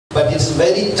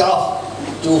very tough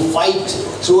to fight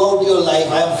throughout your life.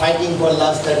 I am fighting for the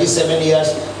last 37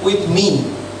 years with me.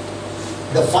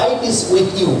 The fight is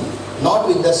with you, not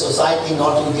with the society,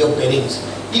 not with your parents.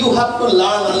 You have to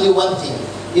learn only one thing.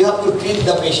 You have to treat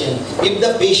the patient. If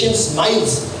the patient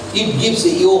smiles, it gives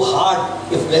your heart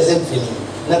a pleasant feeling.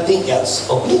 Nothing else.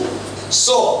 Okay?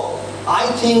 So, I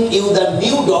think if the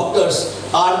new doctors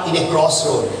are in a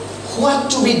crossroad,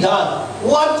 what to be done,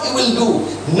 what you will do,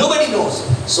 nobody knows.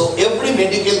 So every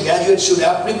medical graduate should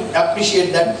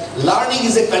appreciate that learning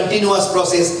is a continuous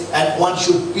process and one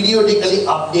should periodically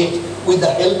update with the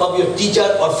help of your teacher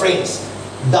or friends.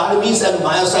 Dermis and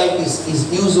myositis is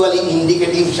usually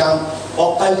indicating some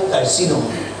occult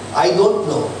carcinoma. I don't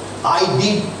know. I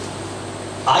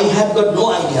had got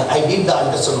no idea. I did the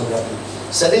ultrasonography.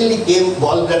 Suddenly came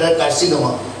gallbladder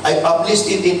carcinoma. I published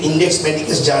it in Index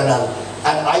Medicus Journal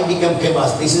and I became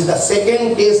famous. This is the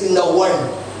second case in the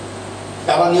world,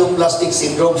 paraneoplastic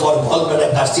syndrome for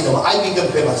gallbladder carcinoma. I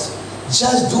became famous.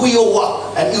 Just do your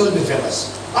work and you will be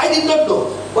famous. I did not know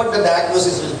what the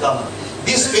diagnosis will come.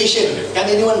 This patient, can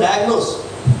anyone diagnose?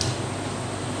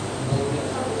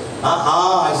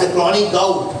 It's a chronic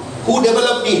gout. Who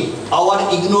developed it?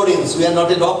 Our ignorance. We are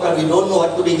not a doctor. We don't know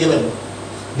what to be given.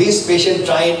 This patient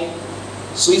tried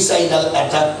suicidal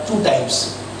attack 2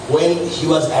 times when he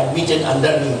was admitted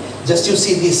under me. Just you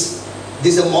see this.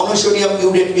 This is a monosodium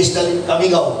urate crystal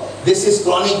coming out. This is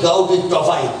chronic gout with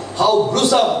tophi. How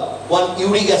gruesome one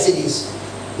uric acid is.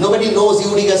 Nobody knows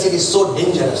uric acid is so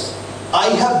dangerous. I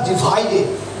have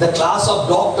divided the class of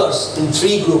doctors in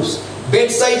 3 groups.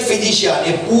 Bedside physician,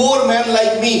 a poor man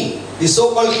like me, the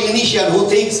so-called clinician who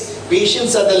thinks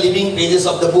patients are the living pages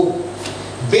of the book.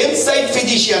 Bedside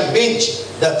physician, bench,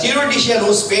 the theoretician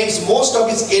who spends most of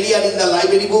his career in the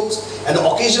library books and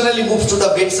occasionally moves to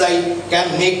the bedside,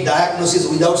 can make diagnosis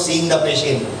without seeing the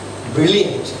patient.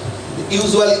 Brilliant.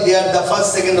 Usually they are the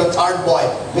first, second or third boy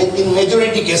in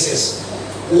majority cases.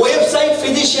 Website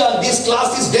physician, this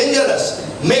class is dangerous.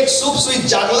 Make soups with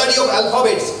jugglery of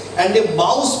alphabets, and a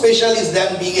mouse specialist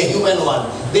than being a human one.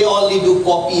 They only do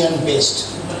copy and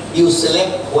paste. You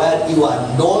select where you are.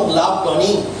 Don't laugh,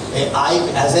 Tony. I,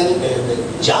 as a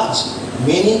judge,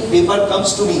 many paper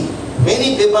comes to me.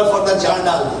 Many paper for the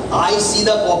journal. I see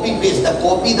the copy paste, the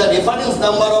reference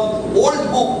number of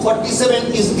old book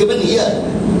 47 is given here.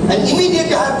 And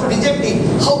immediately I have to reject it.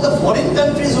 How the foreign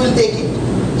countries will take it?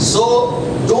 So,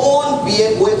 don't be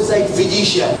a website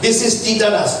physician. This is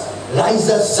tetanus,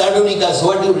 rhizus sardonicus,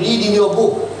 what you read in your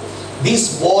book.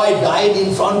 This boy died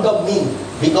in front of me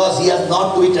because he has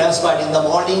not to be transferred. In the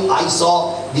morning, I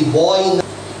saw the boy.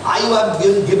 I have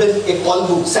given a call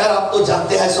book. Sir, आप तो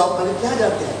जानते हैं सब मैंने क्या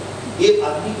जानते हैं? ये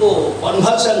आदमी को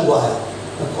conversion हुआ है.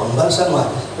 Conversion हुआ.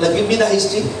 Like give me the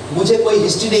history. मुझे कोई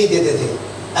history नहीं देते थे.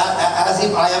 As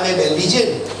if I am a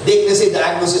legend. देखने से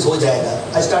diagnosis हो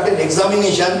जाएगा. I started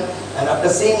examination. And after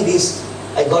seeing this,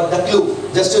 I got the clue.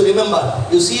 Just to remember,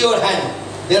 you see your hand,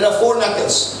 there are 4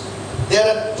 knuckles. There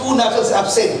are 2 knuckles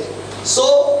absent.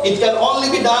 So, it can only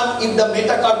be done if the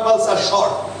metacarpals are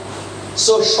short.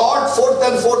 So, short 4th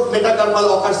and 4th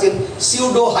metacarpal occurs in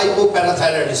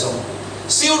pseudo-hypoparathyroidism.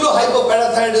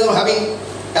 Pseudo-hypoparathyroidism having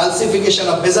calcification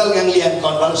of basal ganglia and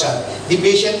convulsion. The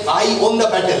patient, I own the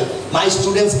battle. My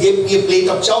students gave me a plate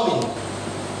of chow mein.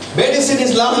 Medicine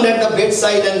is learned at the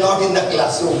bedside and not in the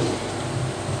classroom.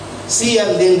 See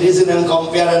and then reason and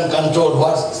compare and control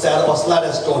what Sir Osler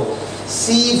has told.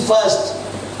 See first.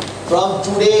 From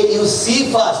today you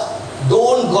see first.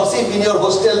 Don't gossip in your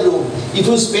hostel room. If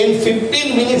you spend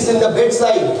 15 minutes in the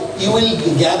bedside, you will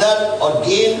gather or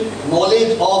gain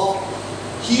knowledge of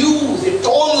huge, a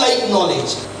ton-like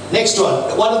knowledge. Next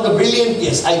one of the brilliant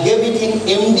case. I gave it in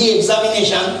MD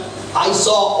examination. I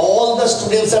saw all the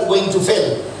students are going to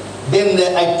fail. Then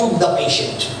I took the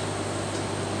patient.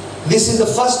 This is the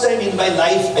first time in my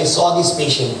life I saw this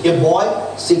patient. A boy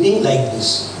sitting like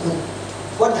this.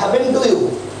 What happened to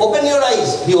you? Open your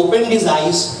eyes. He opened his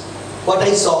eyes. What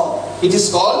I saw, it is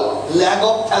called lag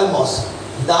of thalamus.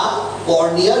 The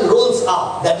cornea rolls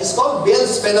up. That is called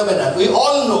Bell's phenomenon. We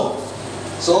all know.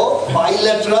 So,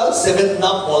 bilateral 7th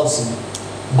nerve palsy.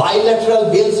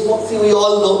 Bilateral Bell's palsy, we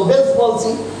all know. Bell's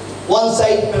palsy, one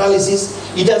side paralysis.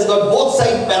 It has got both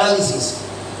side paralysis.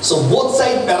 So both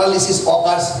side paralysis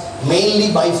occurs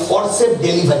mainly by forceps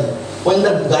delivery. When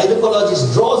the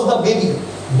gynecologist draws the baby,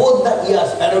 both the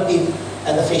ears, parotid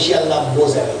and the facial nerve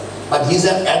goes away. But he's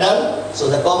an adult, so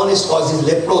the commonest cause is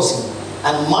leprosy.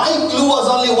 And my clue was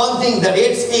only one thing, the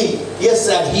red skin. Yes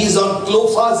sir, he is on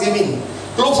clofazimine.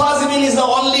 Clofazimine is the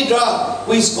only drug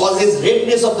which causes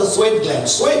redness of the sweat gland.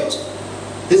 Sweat.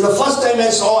 This is the first time I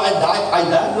saw I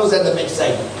diagnosed at the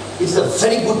bedside. It is a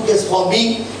very good case for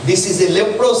me. This is a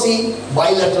leprosy,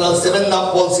 bilateral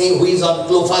 7-nerve palsy, who is on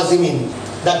clofazimine.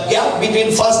 The gap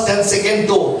between first and second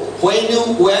toe, when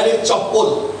you wear a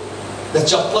chappal, the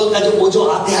chappal का जो वो जो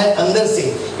आते हैं अंदर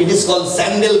से, it is called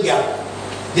sandal gap.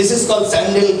 This is called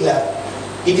sandal gap.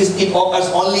 It occurs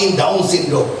only in Down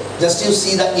syndrome. Just you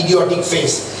see the idiotic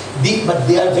face. But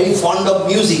they are very fond of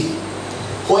music.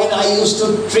 When I used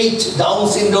to treat Down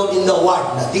syndrome in the ward,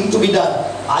 nothing to be done,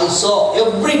 I saw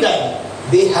every time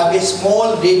they have a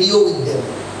small radio with them.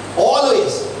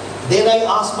 Always. Then I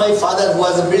asked my father, who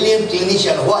was a brilliant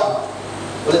clinician, why?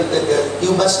 Well,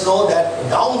 you must know that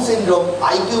Down syndrome,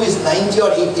 IQ is 90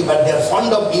 or 80, but they are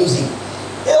fond of music.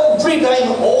 Every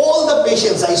time, all the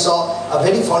patients I saw are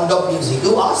very fond of music.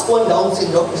 You ask one Down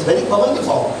syndrome, it's very commonly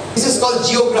found. This is called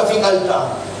geographical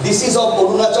term. This is of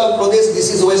Arunachal Pradesh,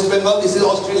 this is West Bengal, this is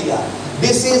Australia.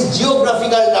 This is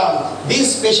geographical term.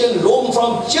 This patient roam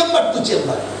from chamber to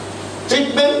chamber.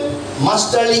 Treatment,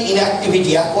 masterly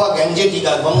inactivity, aqua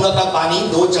gangetica, Ganga का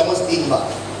पानी 2 चम्मच 3 बार,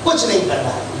 कुछ नहीं करना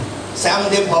है.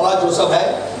 Samdev Baba जो सब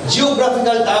है,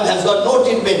 geographical term has got no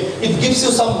treatment. It gives you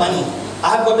some money.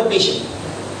 I have got a patient.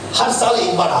 हर साल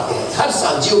एक बार आते हैं, हर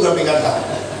साल geographical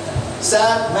term.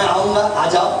 सर मैं आऊँगा, आ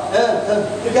जाओ.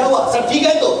 क्या हुआ? सर ठीक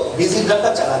है तो busy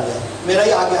रखता चला गया. मेरा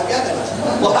ही आ गया, क्या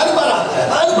करना? वो हर बार आता है,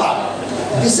 हर बार.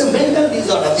 This is a mental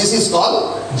disorder. This is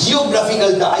called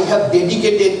geographical. I have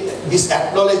dedicated this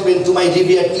acknowledgement to my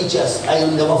revered teachers. I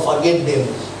will never forget them.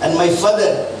 And my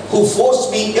father, who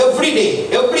forced me every day,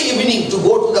 every evening to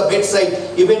go to the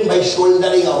bedside, even by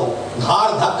shouldering out.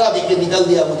 धार धक्का देके निकल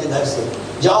दिया मुझे घर से.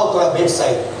 जाओ थोड़ा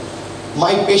bedside.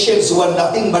 My patients were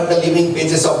nothing but the living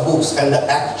pages of books, and the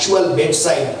actual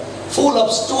bedside, full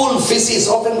of stool, feces,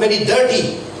 often very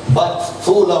dirty, but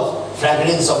full of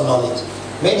fragrance of knowledge.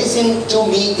 Medicine to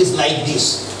me is like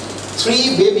this.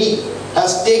 3 baby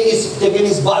has taken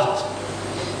his birth.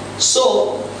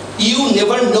 So you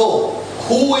never know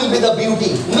who will be the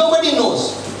beauty. Nobody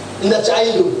knows in the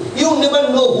childhood. You never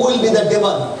know who will be the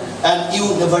demon, and you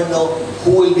never know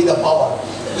who will be the power.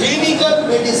 Clinical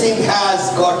medicine has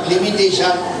got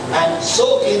limitation, and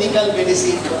so clinical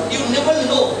medicine, you never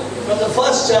know from the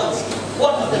first chance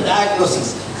what is the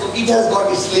diagnosis. So it has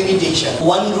got its limitation.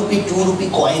 1 rupee, 2 rupee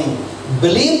coin.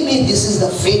 Believe me, this is the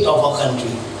fate of our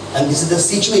country, and this is the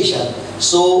situation.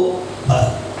 So,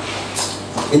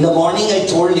 in the morning I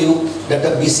told you that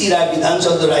the BC Rai, Vidhan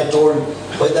Chandra Rai told,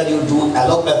 whether you do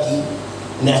allopathy,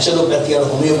 naturopathy or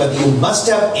homeopathy, you must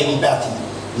have empathy,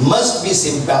 must be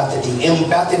sympathetic,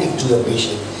 empathetic to your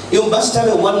patient. You must have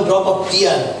a 1 drop of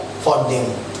tear for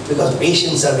them, because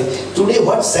patients are... Today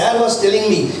what Sir was telling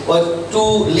me was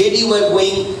 2 ladies were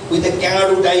going with a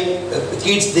kangaroo type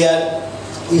kids there.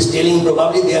 He's telling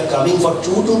probably they are coming for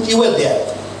 2 to 3 were there.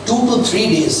 2 to 3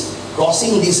 days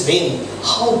crossing this rain.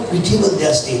 How pitiable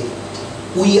their state.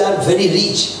 We are very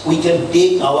rich. We can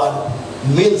take our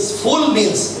meals, full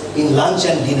meals in lunch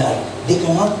and dinner. They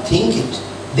cannot think it.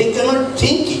 They cannot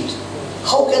think it.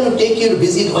 How can you take your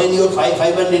visit when your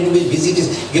 500 rupees visit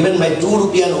is given by 2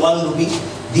 rupee and 1 rupee?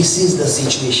 This is the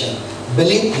situation.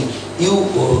 Believe me, you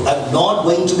are not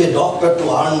going to be a doctor to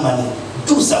earn money.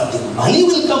 Do something. Money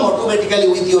will come automatically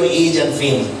with your age and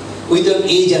fame. With your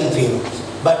age and fame.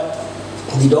 But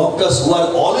the doctors who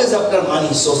are always after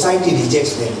money, society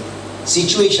rejects them.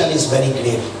 Situation is very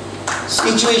grave.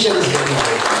 Situation is very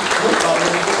grave. No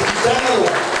problem. Internal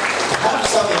one. Have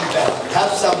some impact.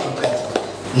 Have some impact.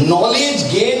 Knowledge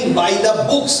gained by the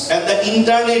books and the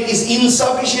internet is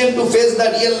insufficient to face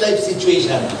the real life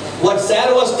situation. What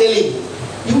Sir was telling,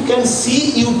 you can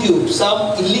see YouTube.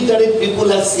 Some illiterate people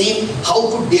have seen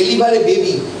how to deliver a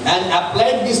baby and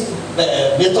applied this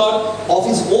method of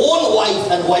his own wife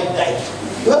and wife died.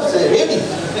 You have ready.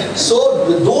 So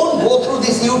don't go through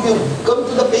this YouTube. Come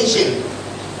to the patient.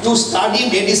 To study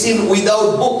medicine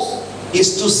without books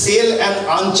is to sail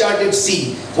an uncharted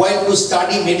sea, while to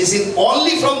study medicine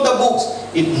only from the books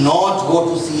is not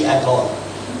go to sea at all.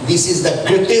 This is the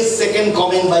greatest second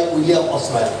comment by William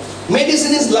Oswald.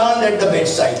 Medicine is learned at the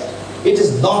bedside. It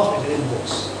is not written in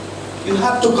books. You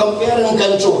have to compare and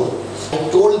control. I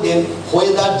told them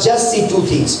whether just see 2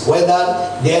 things.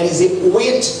 Whether there is a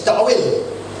wet towel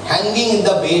hanging in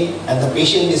the bed and the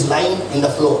patient is lying in the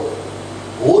floor.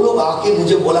 वो लोग आके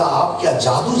मुझे बोला आप क्या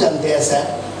जादू जानते हैं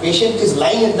sir? Patient is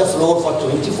lying at the floor for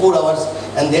 24 hours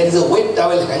and there is a wet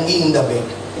towel hanging in the bed.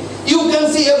 You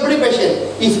can see every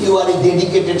patient if you are a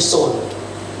dedicated soul.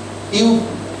 You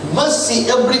must see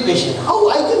every patient. How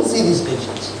I can see these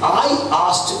patients? I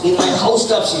asked in my house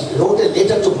staff sheet, wrote a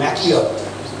letter to MacLeod.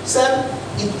 Sir,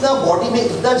 इतना body में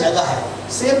इतना जगह है,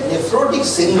 सिर्फ nephrotic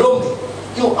syndrome में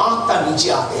क्यों आँख का नीचे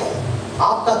आते हैं?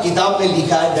 आपका किताब में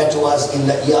लिखा है that was in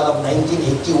the year of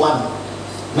 1981.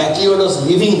 MacLeod was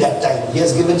living that time. He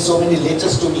has given so many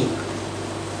letters to me.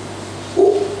 वो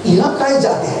यहाँ कहे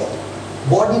जाते हैं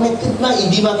बॉडी में कितना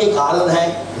इडिमा के कारण है,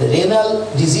 रेनल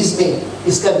डिजीज में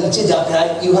इसका नीचे जाता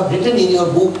है. You have written in your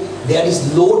book there is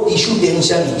low tissue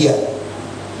tension here.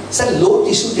 Sir low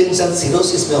tissue tension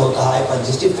cirrhosis में होता है,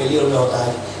 कंजेस्टिव फेलियर में होता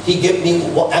है. He gave me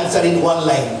answer in one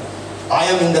line. I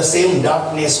am in the same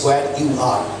darkness where you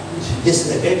are. This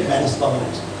is a great man's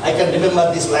comment. I can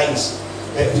remember these lines.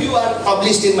 Few are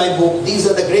published in my book. These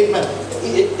are the great men.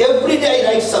 Every day I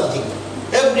write something.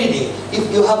 Every day.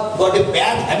 If you have got a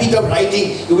bad habit of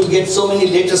writing, you will get so many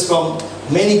letters from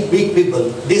many big people.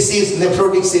 This is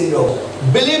nephrotic syndrome.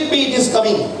 Believe me, it is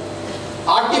coming.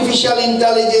 Artificial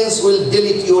intelligence will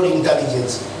delete your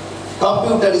intelligence.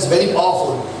 Computer is very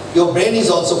powerful. Your brain is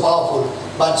also powerful.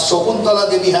 But Shakuntala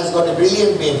Devi has got a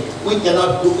brilliant brain. We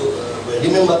cannot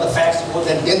remember the facts more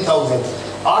than 10,000.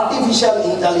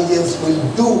 Artificial intelligence will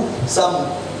do some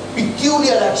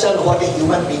peculiar action what a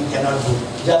human being cannot do.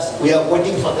 Just we are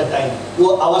waiting for the time.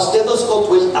 Our stethoscope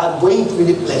are going to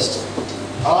be replaced.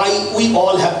 We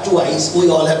all have two eyes. We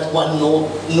all have one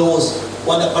nose,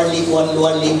 one upper lip, one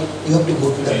lower lip. You have to go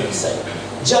to the bedside.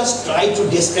 Just try to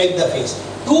describe the face.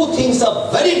 Two things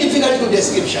are very difficult to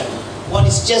description. One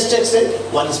is chest X-ray,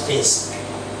 one is face.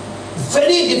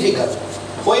 Very difficult.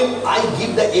 When I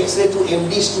give the X-ray to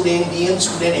MD student, DN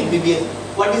student, MBBS,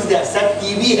 what is that? Sir,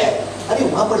 TB है. अरे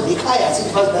वहाँ पर लिखा है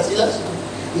acid fast bacillus.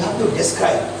 You have to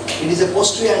describe. It is a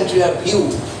posterior anterior view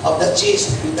of the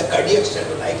chest with the cardiac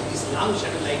shadow like this, lung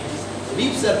shadow like this,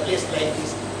 ribs are placed like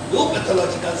this, no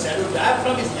pathological shadow,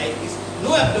 diaphragm is like this,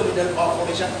 no abdominal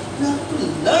formation. You have to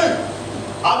learn.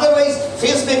 Otherwise,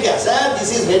 face में क्या? Sir,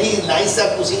 this is very nice,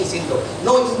 sir, Cushing syndrome.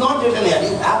 No, it is not written here.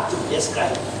 You have to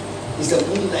describe. It's a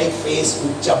moon-like face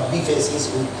with chubby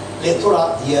faces, with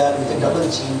plethora here, with a double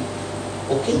chin.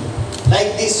 Okay?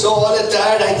 Like this, so all are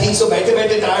tired. I think so. बैठे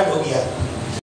बैठे tired हो गया.